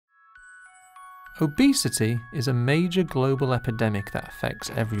Obesity is a major global epidemic that affects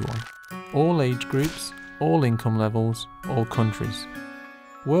everyone. All age groups, all income levels, all countries.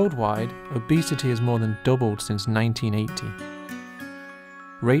 Worldwide, obesity has more than doubled since 1980.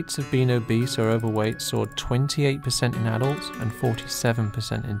 Rates of being obese or overweight soared 28% in adults and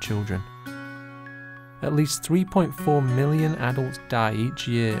 47% in children. At least 3.4 million adults die each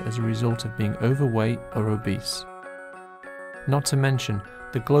year as a result of being overweight or obese. Not to mention,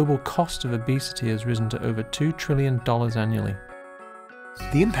 the global cost of obesity has risen to over $2 trillion annually.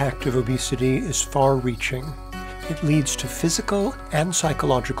 The impact of obesity is far-reaching. It leads to physical and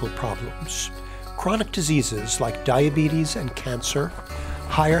psychological problems, chronic diseases like diabetes and cancer,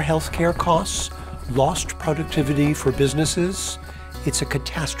 higher healthcare costs, lost productivity for businesses. It's a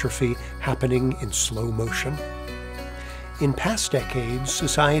catastrophe happening in slow motion. In past decades,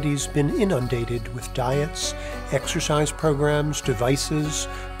 society's been inundated with diets, exercise programs, devices,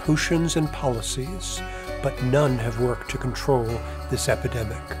 potions, and policies, but none have worked to control this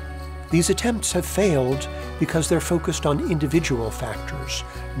epidemic. These attempts have failed because they're focused on individual factors,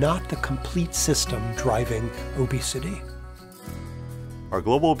 not the complete system driving obesity. Our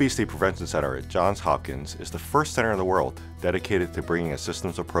Global Obesity Prevention Center at Johns Hopkins is the first center in the world dedicated to bringing a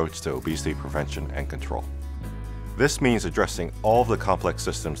systems approach to obesity prevention and control. This means addressing all of the complex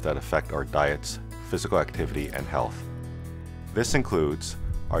systems that affect our diets, physical activity, and health. This includes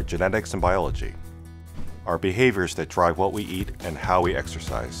our genetics and biology, our behaviors that drive what we eat and how we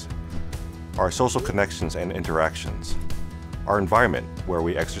exercise, our social connections and interactions, our environment where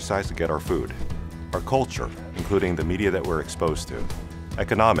we exercise to get our food, our culture, including the media that we're exposed to,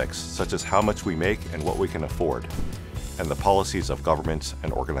 economics, such as how much we make and what we can afford, and the policies of governments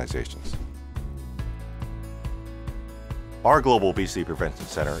and organizations. Our Global Obesity Prevention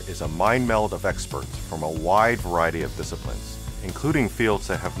Center is a mind meld of experts from a wide variety of disciplines, including fields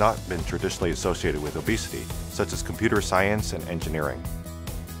that have not been traditionally associated with obesity, such as computer science and engineering.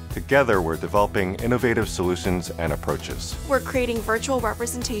 Together, we're developing innovative solutions and approaches. We're creating virtual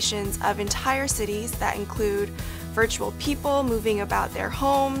representations of entire cities that include virtual people moving about their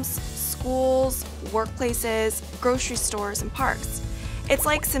homes, schools, workplaces, grocery stores, and parks. It's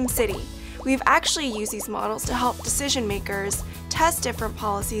like SimCity. We've actually used these models to help decision makers test different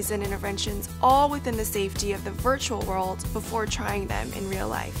policies and interventions, all within the safety of the virtual world before trying them in real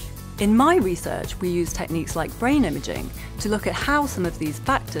life. In my research, we use techniques like brain imaging to look at how some of these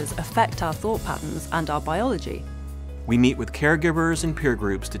factors affect our thought patterns and our biology. We meet with caregivers and peer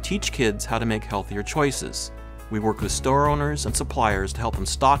groups to teach kids how to make healthier choices. We work with store owners and suppliers to help them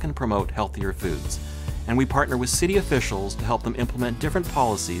stock and promote healthier foods. And we partner with city officials to help them implement different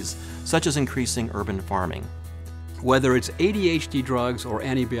policies, such as increasing urban farming. Whether it's ADHD drugs or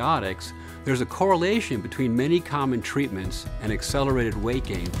antibiotics, there's a correlation between many common treatments and accelerated weight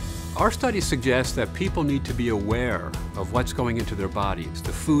gain. Our studies suggest that people need to be aware of what's going into their bodies,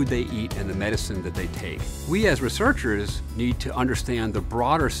 the food they eat, and the medicine that they take. We as researchers need to understand the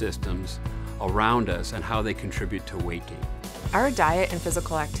broader systems around us and how they contribute to weight gain. Our diet and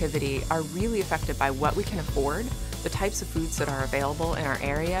physical activity are really affected by what we can afford, the types of foods that are available in our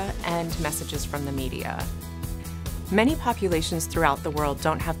area, and messages from the media. Many populations throughout the world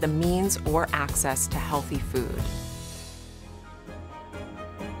don't have the means or access to healthy food.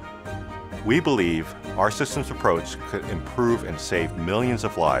 We believe our systems approach could improve and save millions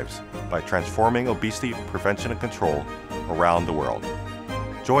of lives by transforming obesity prevention and control around the world.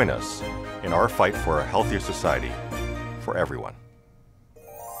 Join us in our fight for a healthier society for everyone.